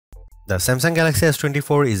The Samsung Galaxy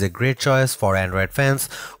S24 is a great choice for Android fans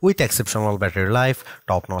with exceptional battery life,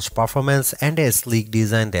 top-notch performance, and a sleek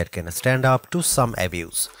design that can stand up to some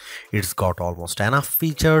abuse. It's got almost enough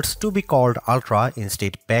features to be called Ultra,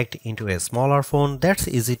 instead packed into a smaller phone that's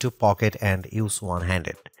easy to pocket and use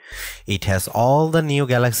one-handed. It has all the new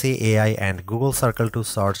Galaxy AI and Google Circle to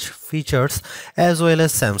search features, as well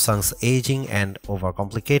as Samsung's aging and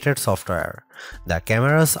overcomplicated software. The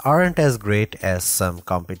cameras aren't as great as some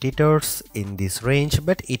competitors in this range,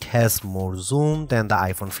 but it has more zoom than the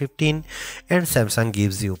iPhone 15, and Samsung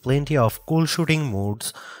gives you plenty of cool shooting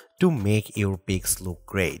modes to make your pics look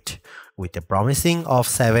great. With a promising of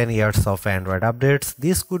 7 years of Android updates,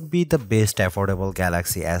 this could be the best affordable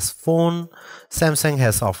Galaxy S phone Samsung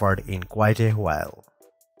has offered in quite a while.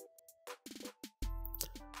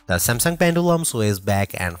 The Samsung pendulum sways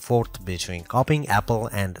back and forth between copying Apple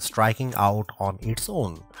and striking out on its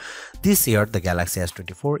own. This year, the Galaxy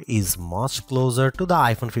S24 is much closer to the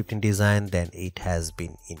iPhone 15 design than it has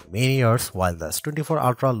been in many years, while the S24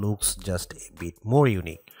 Ultra looks just a bit more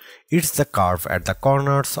unique. It's the curve at the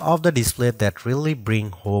corners of the display that really bring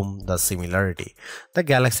home the similarity. The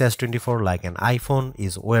Galaxy S24, like an iPhone,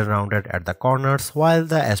 is well-rounded at the corners, while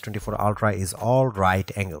the S24 Ultra is all right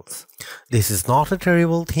angles. This is not a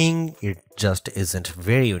terrible thing, it just isn't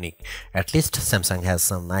very unique. At least Samsung has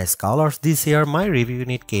some nice colors this year. My review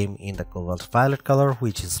unit came in the cobalt violet color,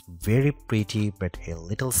 which is very pretty but a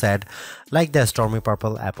little sad, like the stormy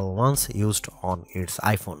purple Apple once used on its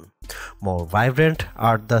iPhone. More vibrant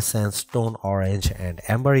are the sandstone orange and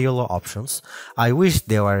amber yellow options. I wish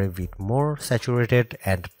they were a bit more saturated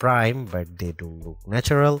and prime, but they do look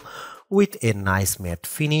natural with a nice matte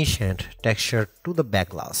finish and texture to the back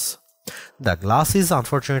glass. The glass is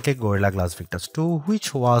unfortunately Gorilla Glass Victus 2,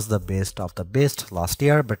 which was the best of the best last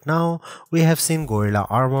year, but now we have seen Gorilla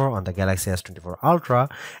Armor on the Galaxy S24 Ultra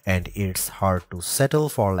and it's hard to settle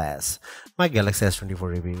for less. My Galaxy S24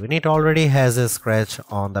 review unit already has a scratch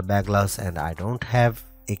on the back glass and I don't have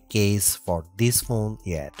a case for this phone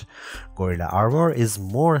yet. Gorilla Armor is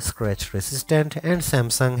more scratch resistant and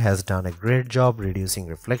Samsung has done a great job reducing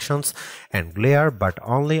reflections and glare, but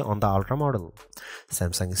only on the Ultra model.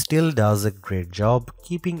 Samsung still does a great job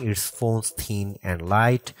keeping its phones thin and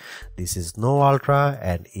light. This is no Ultra,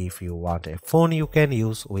 and if you want a phone you can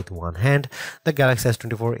use with one hand, the Galaxy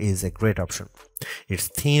S24 is a great option. It's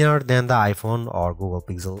thinner than the iPhone or Google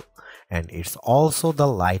Pixel, and it's also the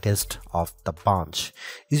lightest of the bunch.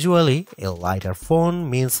 Usually, a lighter phone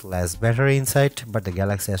means less battery inside, but the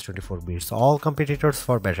Galaxy S24 beats all competitors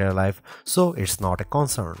for battery life, so it's not a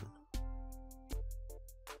concern.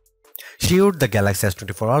 Sure, the Galaxy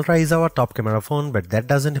S24 Ultra is our top camera phone, but that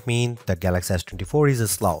doesn't mean the Galaxy S24 is a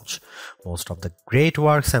slouch. Most of the great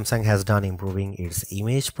work Samsung has done improving its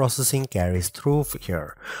image processing carries through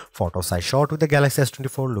here. Photos I shot with the Galaxy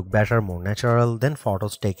S24 look better, more natural than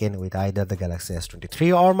photos taken with either the Galaxy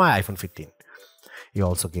S23 or my iPhone 15. You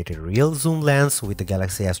also get a real zoom lens with the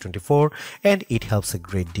Galaxy S24 and it helps a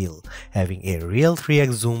great deal. Having a real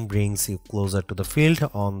 3x zoom brings you closer to the field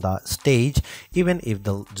on the stage, even if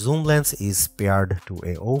the zoom lens is paired to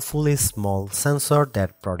a awfully small sensor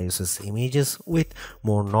that produces images with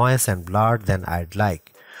more noise and blur than I'd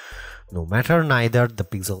like. No matter, neither the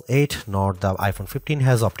Pixel 8 nor the iPhone 15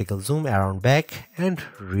 has optical zoom around back, and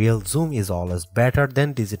real zoom is always better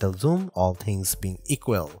than digital zoom, all things being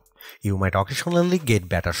equal. You might occasionally get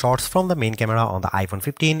better shots from the main camera on the iPhone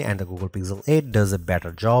 15, and the Google Pixel 8 does a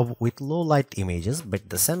better job with low light images, but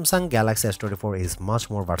the Samsung Galaxy S24 is much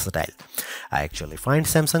more versatile. I actually find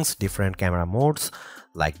Samsung's different camera modes,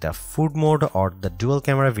 like the food mode or the dual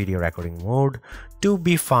camera video recording mode, to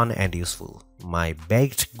be fun and useful. My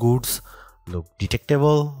baked goods look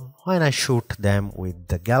detectable when I shoot them with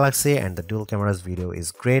the Galaxy, and the dual cameras video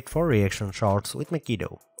is great for reaction shots with my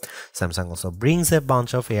kiddo. Samsung also brings a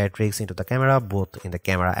bunch of AI tricks into the camera, both in the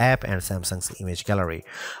camera app and Samsung's image gallery.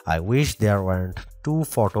 I wish there weren't two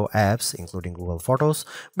photo apps including Google Photos,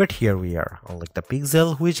 but here we are. Unlike the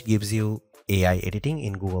Pixel, which gives you AI editing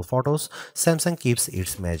in Google Photos, Samsung keeps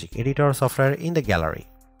its Magic Editor software in the gallery.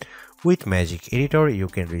 With Magic Editor, you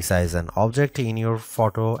can resize an object in your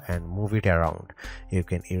photo and move it around. You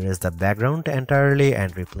can erase the background entirely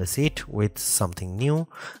and replace it with something new.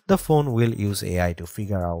 The phone will use AI to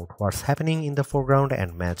figure out what's happening in the foreground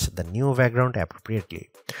and match the new background appropriately.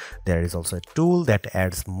 There is also a tool that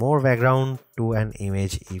adds more background to an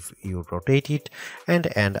image if you rotate it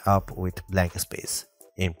and end up with blank space.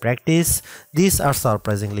 In practice, these are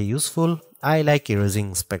surprisingly useful. I like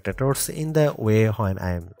erasing spectators in the way when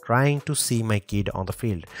I am trying to see my kid on the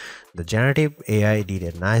field. The generative AI did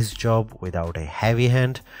a nice job without a heavy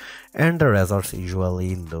hand, and the results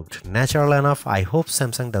usually looked natural enough. I hope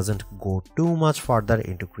Samsung doesn't go too much further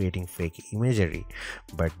into creating fake imagery,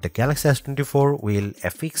 but the Galaxy S24 will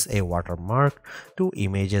affix a watermark to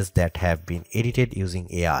images that have been edited using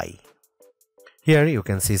AI. Here you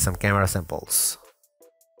can see some camera samples.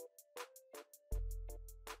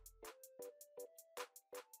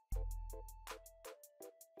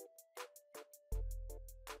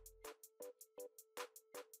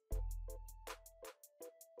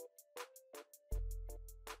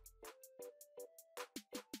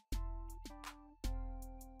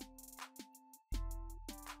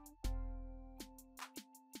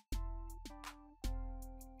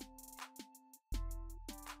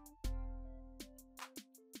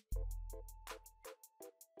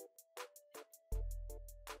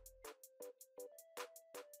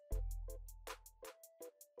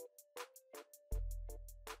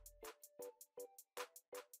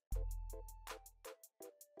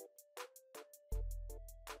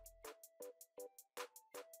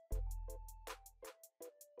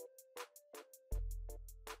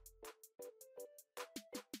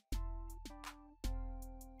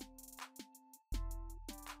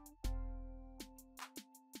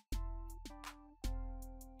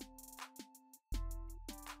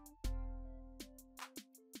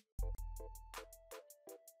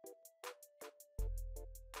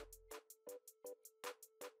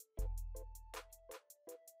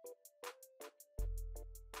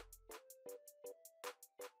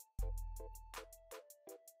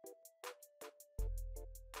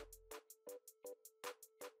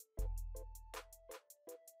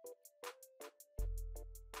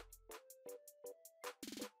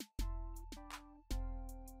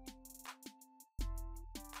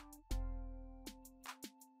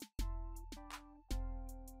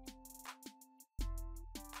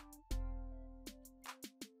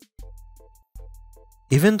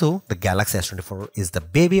 Even though the Galaxy S24 is the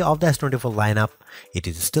baby of the S24 lineup, it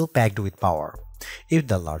is still packed with power. If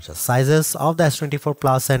the larger sizes of the S24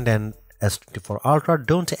 Plus and S24 Ultra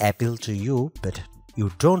don't appeal to you, but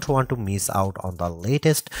you don't want to miss out on the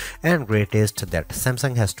latest and greatest that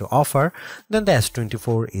Samsung has to offer, then the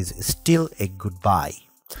S24 is still a good buy.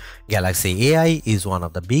 Galaxy AI is one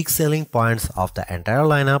of the big selling points of the entire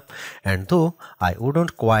lineup, and though I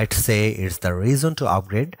wouldn't quite say it's the reason to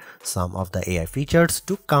upgrade, some of the AI features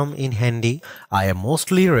do come in handy. I am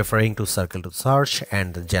mostly referring to Circle to Search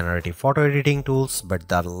and the generative photo editing tools, but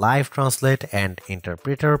the live translate and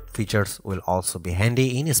interpreter features will also be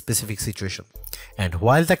handy in a specific situation. And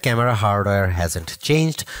while the camera hardware hasn't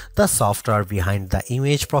changed, the software behind the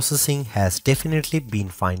image processing has definitely been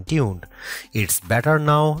fine-tuned. It's better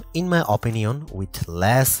now, in my opinion, with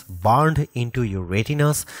less burned into your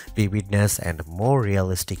retinas, vividness, and more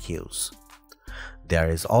realistic hues. There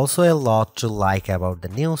is also a lot to like about the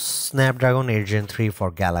new Snapdragon 8 Gen 3 for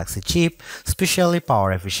Galaxy chip, especially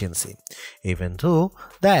power efficiency. Even though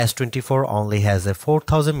the S24 only has a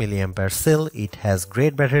 4000 mAh cell, it has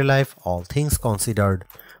great battery life, all things considered.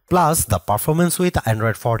 Plus, the performance with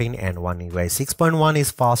Android 14 and One UI 6.1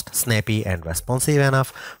 is fast, snappy, and responsive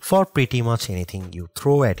enough for pretty much anything you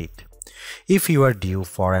throw at it. If you are due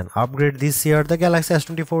for an upgrade this year, the Galaxy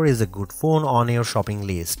S24 is a good phone on your shopping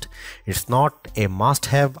list. It's not a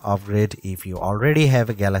must-have upgrade if you already have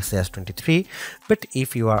a Galaxy S23, but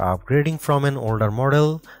if you are upgrading from an older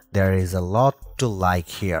model, there is a lot to like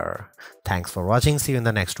here. Thanks for watching, see you in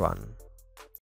the next one.